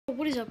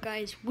What is up,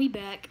 guys? We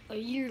back a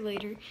year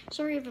later.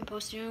 Sorry I haven't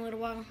posted in a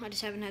little while. I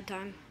just haven't had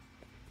time.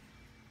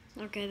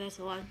 Okay, that's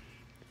a lot.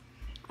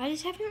 I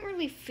just haven't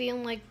really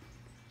feeling like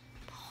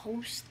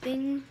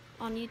posting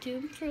on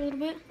YouTube for a little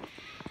bit.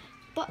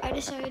 But I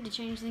decided to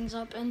change things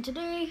up, and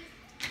today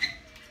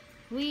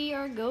we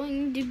are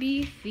going to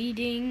be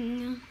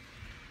feeding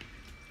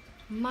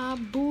my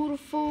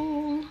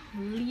beautiful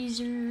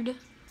lizard,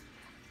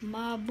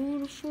 my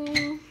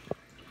beautiful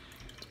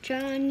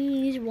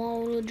Chinese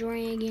water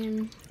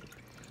dragon,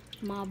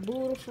 my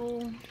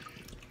beautiful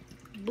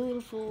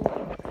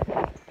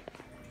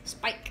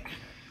Spike.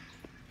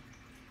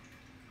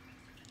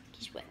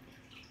 He's wet.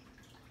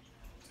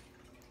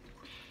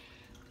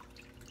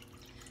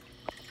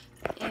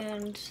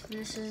 And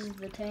this is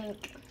the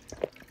tank.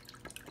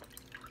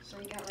 So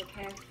you got like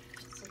half,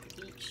 it's like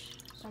a beach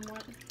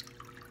somewhat.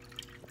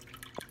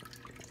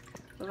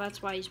 So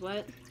that's why he's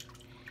wet.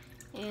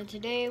 And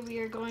today we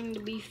are going to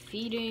be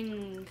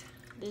feeding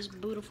this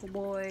beautiful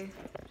boy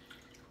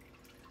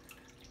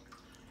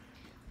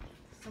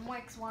some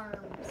wax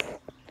worms.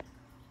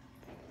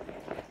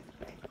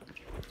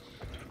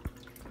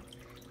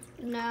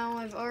 Now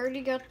I've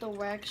already got the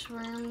wax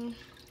worm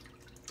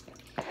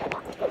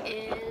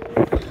in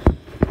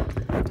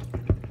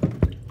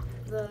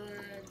the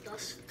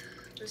dust,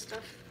 the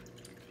stuff.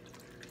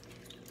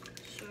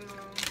 So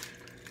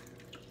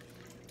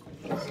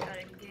just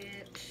gotta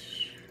get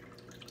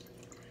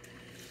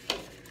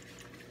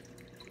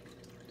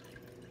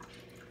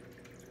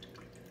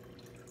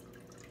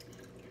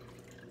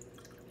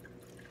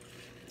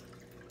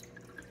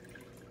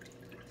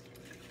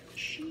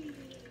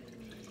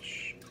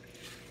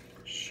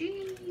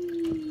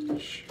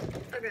Sheesh.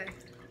 Okay,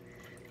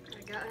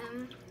 I got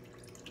him,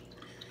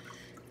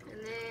 and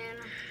then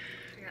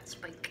I got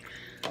Spike.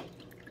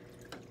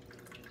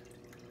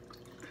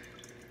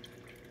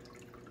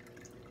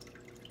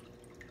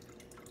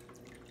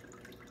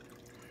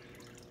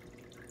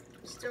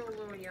 Still a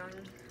little young.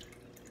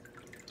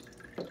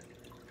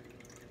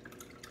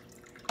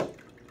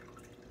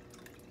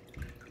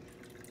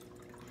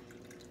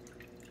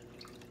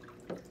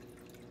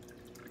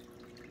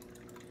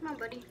 Come on,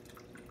 buddy.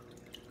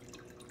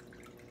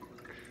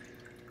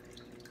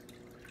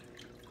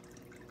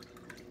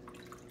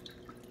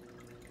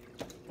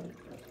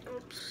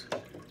 Oops.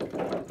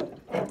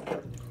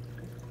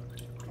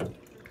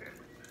 Okay.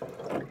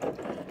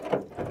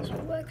 This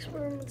wax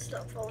worm would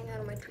stop falling out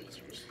of my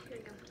tweezers. Here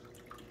you go.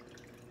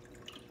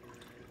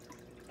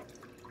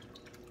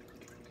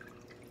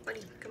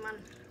 Buddy, come on.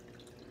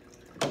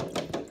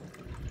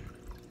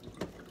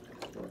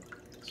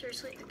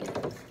 Seriously, again.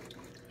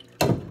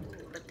 Ooh,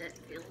 but that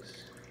feels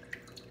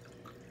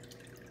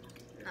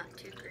not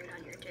too great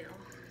on your tail.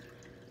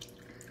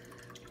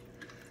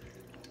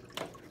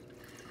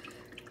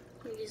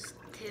 His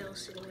tail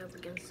sitting up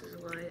against his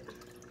light.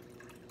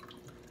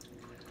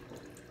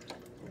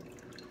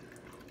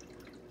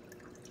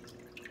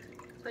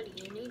 Buddy,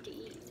 you need to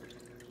eat.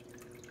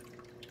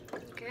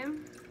 Okay?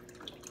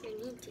 You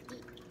need to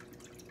eat.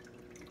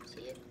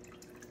 See it?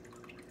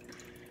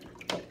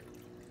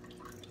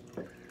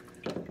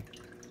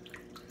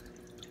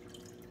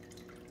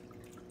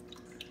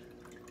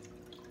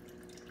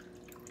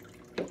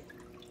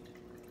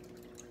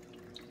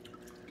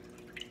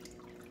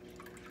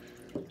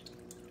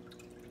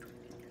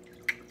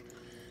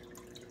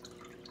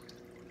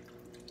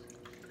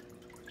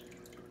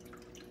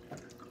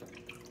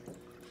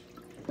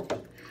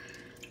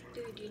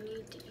 Dude, you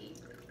need to eat.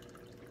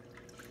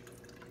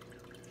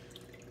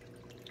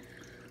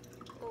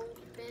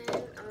 Open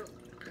up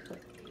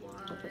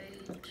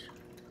wide.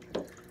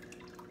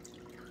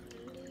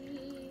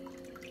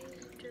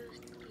 Please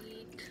just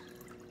eat.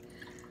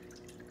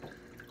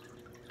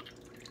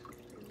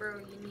 Bro,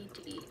 you need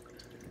to eat.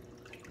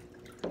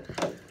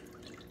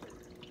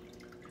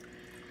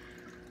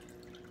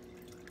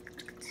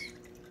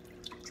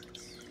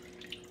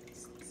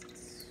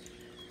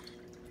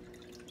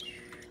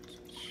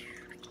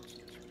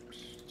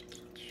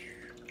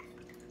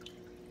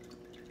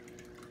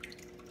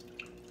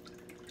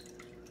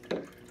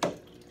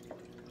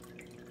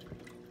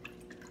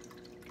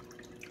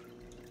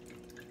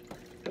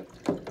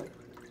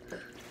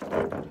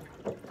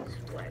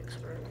 Wax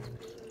worm is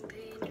being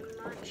pained in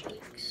my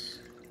cheeks.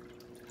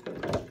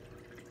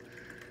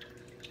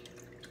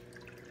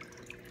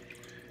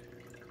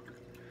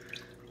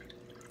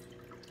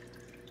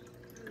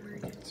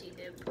 Emergency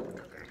dip.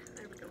 Okay,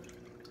 there we go.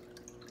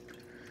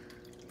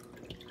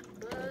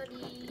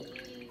 Buddy,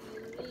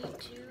 you need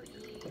to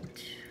eat.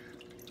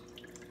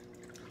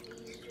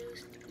 Please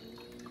just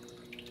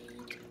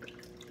eat.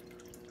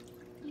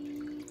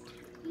 Eat,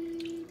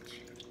 eat,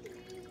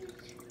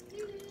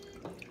 eat.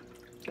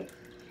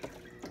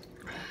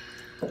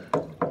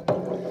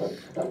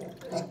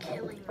 It's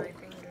killing my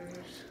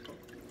fingers.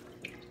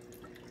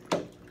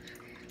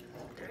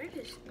 Did I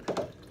just...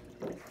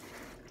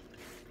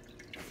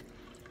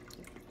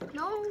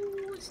 No,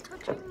 it's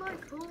touching my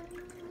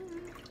phone.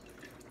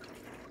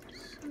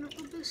 Son of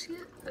a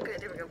biscuit. Okay,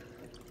 there we go.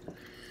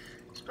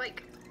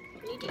 Spike,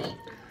 you need to eat.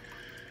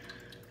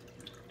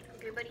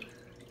 buddy.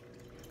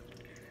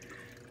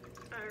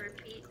 I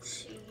repeat,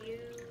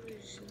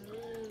 use,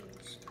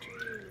 needs,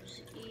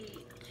 twos,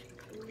 eat,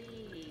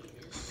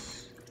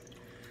 please.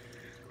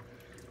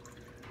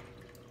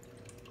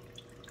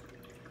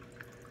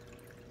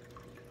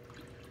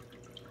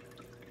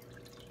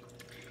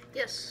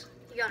 Yes,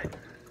 you got it.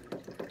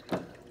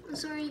 I'm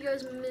sorry you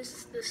guys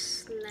missed the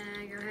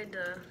snag. I had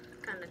to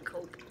kind of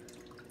cope.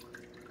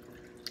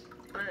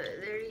 But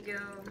there you go.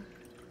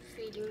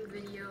 Feeding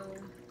video.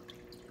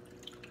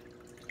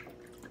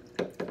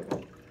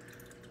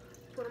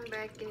 Put him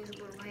back in his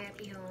little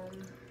happy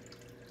home.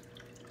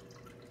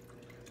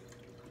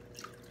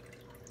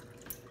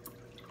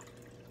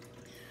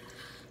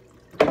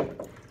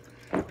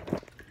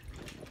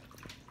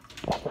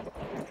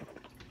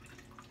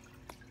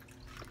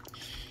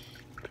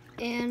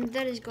 And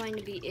that is going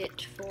to be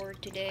it for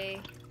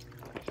today.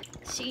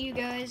 See you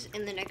guys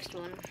in the next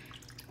one.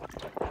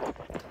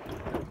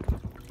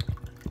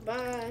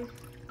 Bye.